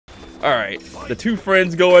Alright, the two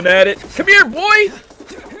friends going at it. Come here, boy!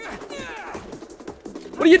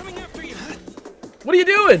 What are you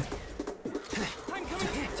doing?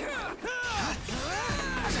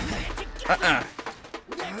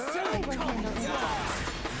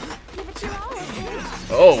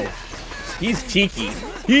 Oh, he's cheeky.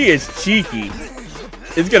 He is cheeky.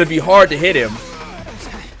 It's gonna be hard to hit him.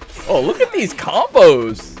 Oh, look at these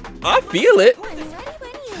combos. I feel it.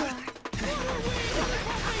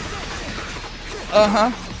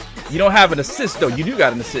 You don't have an assist though. You do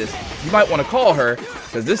got an assist. You might want to call her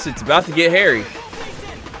because this shit's about to get hairy.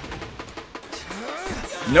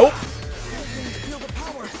 Nope.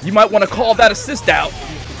 You might want to call that assist out.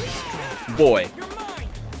 Boy.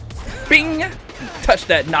 Bing! Touch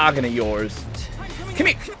that noggin of yours. Come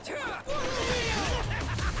here.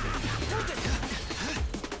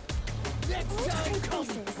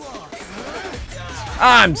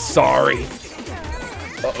 I'm sorry.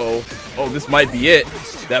 Uh-oh. Oh, this might be it.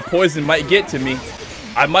 That poison might get to me.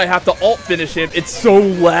 I might have to ult finish him. It's so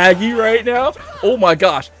laggy right now. Oh my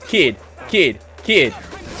gosh. Kid.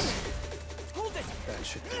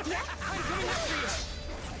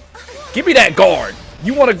 Give me that guard.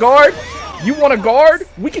 You want a guard? You want a guard?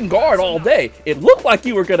 We can guard all day. It looked like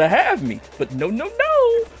you were gonna have me, but no.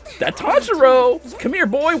 That Tanjiro. Come here,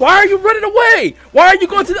 boy. Why are you running away? Why are you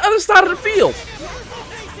going to the other side of the field?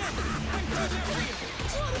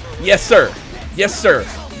 Yes, sir. Yes, sir.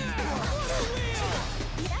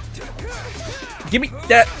 Give me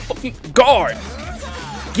that fucking guard.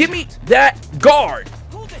 Give me that guard.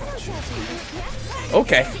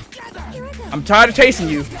 Okay. I'm tired of chasing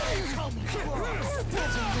you.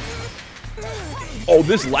 Oh,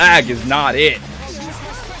 this lag is not it.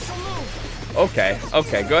 Okay.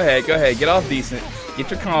 Go ahead. Get off decent.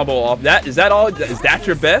 Get your combo off. Is that all? Is that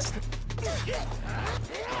your best?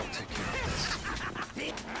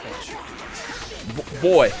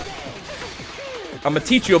 Boy, I'm gonna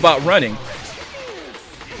teach you about running.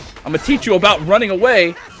 I'm gonna teach you about running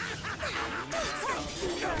away.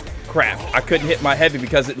 Crap, I couldn't hit my heavy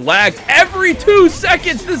because it lagged every 2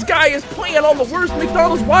 seconds. This guy is playing on the worst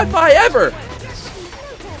McDonald's Wi-Fi ever.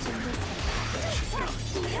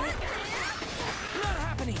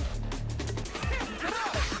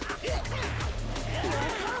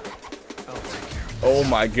 Oh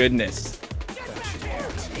my goodness.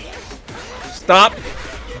 Stop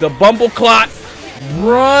the bumbleclot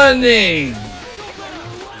running.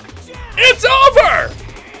 It's over.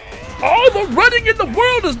 All the running in the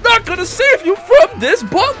world is not going to save you from this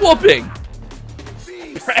butt whooping.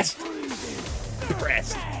 Pressed.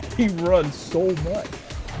 He runs so much.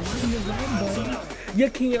 Why do you run, buddy? You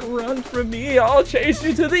can't run from me. I'll chase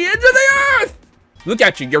you to the ends of the earth. Look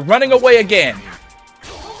at you. You're running away again.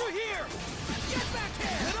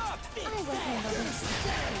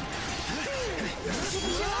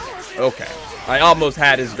 Okay, I almost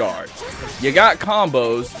had his guard. You got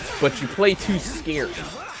combos, but you play too scary.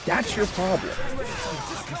 That's your problem.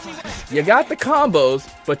 You got the combos,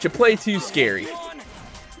 but you play too scary.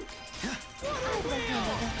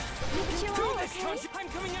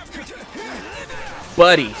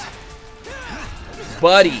 Buddy.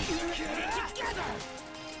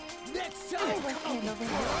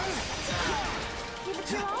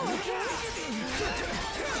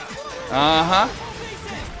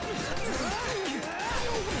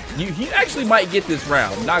 He actually might get this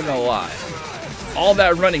round, not gonna lie. All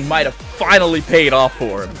that running might have finally paid off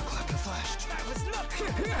for him.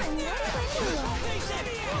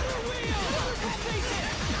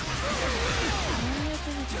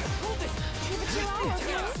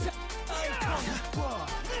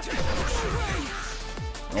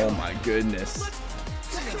 Oh my goodness.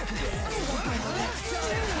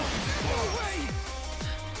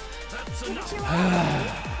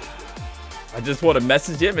 I just want to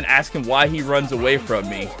message him and ask him why he runs away from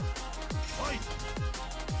me.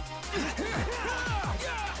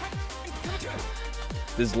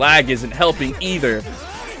 This lag isn't helping either.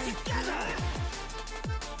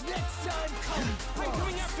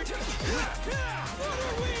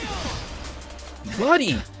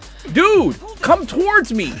 Buddy! Dude! Come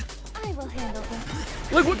towards me!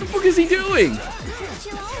 Look, what the fuck is he doing?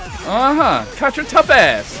 Catch your tough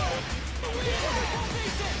ass!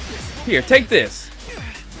 Here, take this.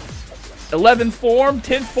 11th form,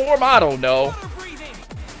 10th form, I don't know.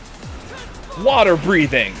 Water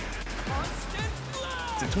breathing.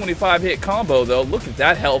 It's a 25 hit combo though. Look at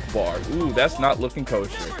that health bar. Ooh, that's not looking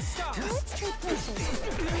kosher.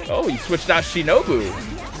 Oh, he switched out Shinobu.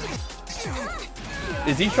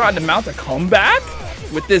 Is he trying to mount a comeback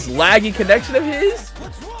with this laggy connection of his?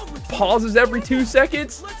 Pauses every 2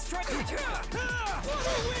 seconds.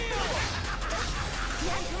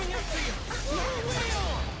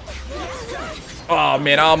 Oh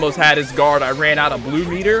man, I almost had his guard. I ran out of blue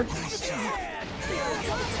meter.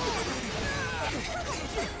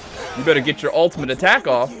 You better get your ultimate attack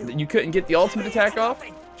off. You couldn't get the ultimate attack off? I'll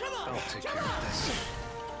take care of this.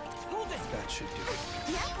 That should do it.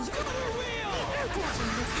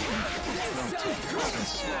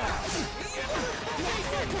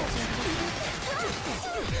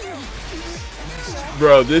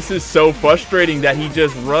 Bro, this is so frustrating that he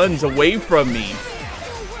just runs away from me.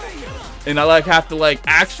 And I like have to like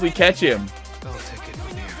actually catch him. I'll take it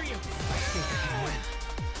from here.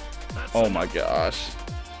 Oh my gosh.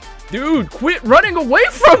 Dude, quit running away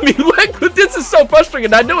from me. Like, this is so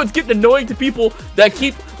frustrating. I know it's getting annoying to people that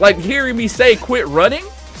keep like hearing me say quit running.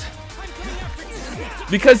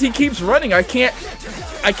 Because he keeps running. I can't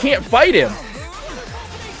fight him.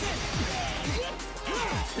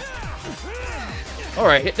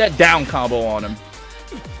 Alright, hit that down combo on him.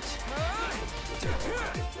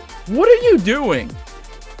 What are you doing?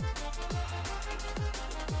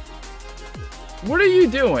 What are you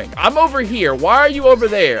doing? I'm over here. Why are you over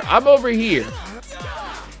there? I'm over here.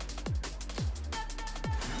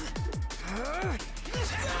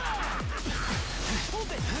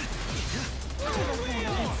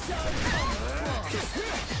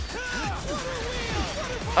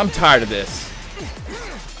 I'm tired of this.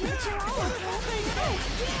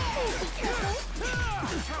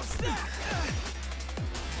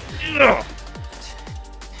 Ugh.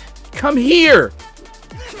 Come here.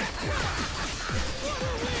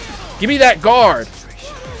 Give me that guard.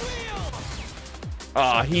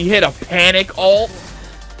 Ah, he hit a panic ult.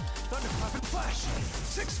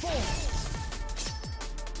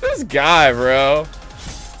 This guy, bro.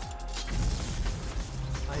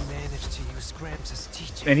 I managed to use Gramps'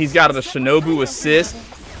 teaching. And he's got a Shinobu assist.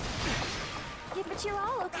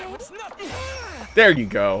 There you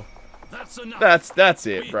go. That's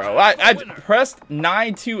it, bro. I pressed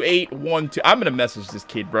 92812. I'm gonna message this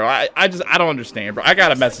kid, bro. I don't understand, bro. I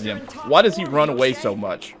gotta message him. Why does he run away so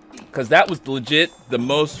much? Because that was legit the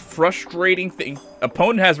most frustrating thing.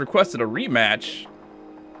 Opponent has requested a rematch.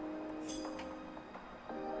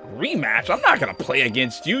 Rematch? I'm not gonna play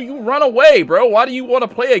against you. You run away, bro. Why do you want to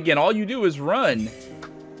play again? All you do is run.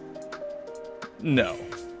 No.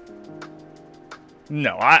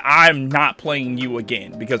 No, I'm not playing you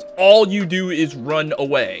again because all you do is run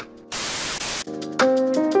away.